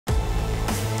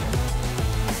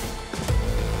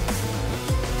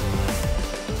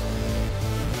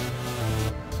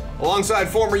Alongside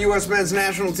former U.S. men's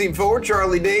national team forward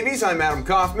Charlie Davies, I'm Adam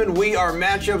Kaufman. We are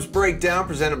Matchups Breakdown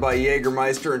presented by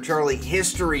Jägermeister. And Charlie,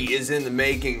 history is in the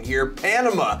making here.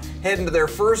 Panama heading to their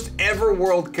first ever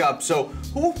World Cup. So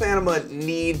who will Panama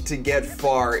need to get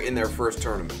far in their first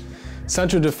tournament?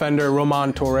 Central defender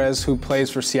Roman Torres, who plays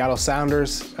for Seattle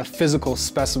Sounders, a physical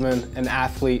specimen, an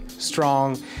athlete,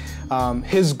 strong.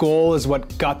 His goal is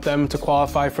what got them to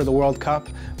qualify for the World Cup.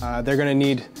 They're going to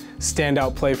need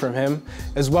standout play from him,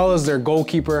 as well as their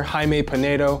goalkeeper Jaime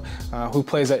Pinedo, who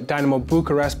plays at Dynamo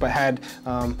Bucharest but had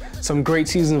some great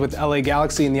seasons with LA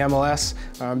Galaxy in the MLS.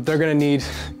 They're going to need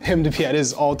him to be at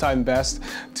his all-time best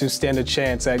to stand a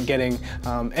chance at getting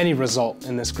any result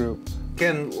in this group.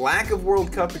 Can lack of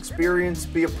World Cup experience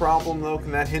be a problem, though?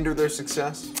 Can that hinder their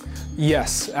success?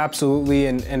 Yes, absolutely,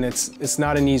 and it's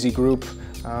not an easy group.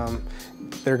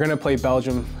 They're going to play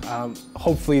Belgium.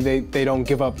 Hopefully they don't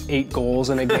give up 8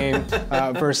 goals in a game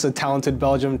versus a talented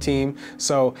Belgium team.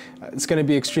 So it's going to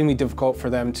be extremely difficult for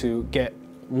them to get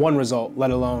one result, let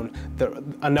alone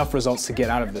enough results to get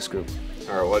out of this group.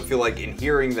 All right, well, I feel like in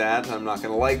hearing that, I'm not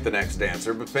going to like the next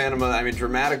answer, but Panama,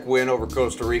 dramatic win over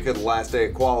Costa Rica the last day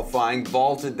of qualifying,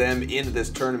 vaulted them into this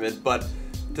tournament, but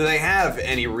do they have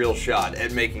any real shot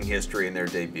at making history in their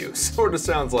debut? Sort of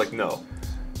sounds like no.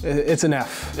 It's an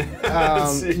F.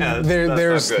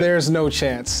 There's no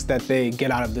chance that they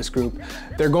get out of this group.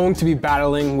 They're going to be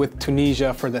battling with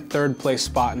Tunisia for the 3rd place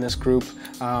spot in this group.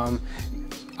 I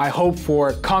hope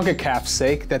for CONCACAF's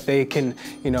sake that they can,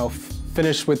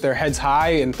 finish with their heads high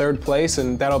in 3rd place,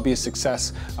 and that'll be a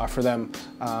success for them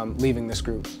leaving this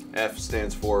group. F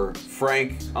stands for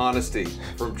frank honesty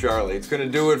from Charlie. It's going to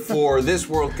do it for this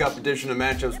World Cup edition of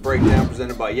Matchups Breakdown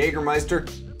presented by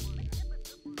Jägermeister.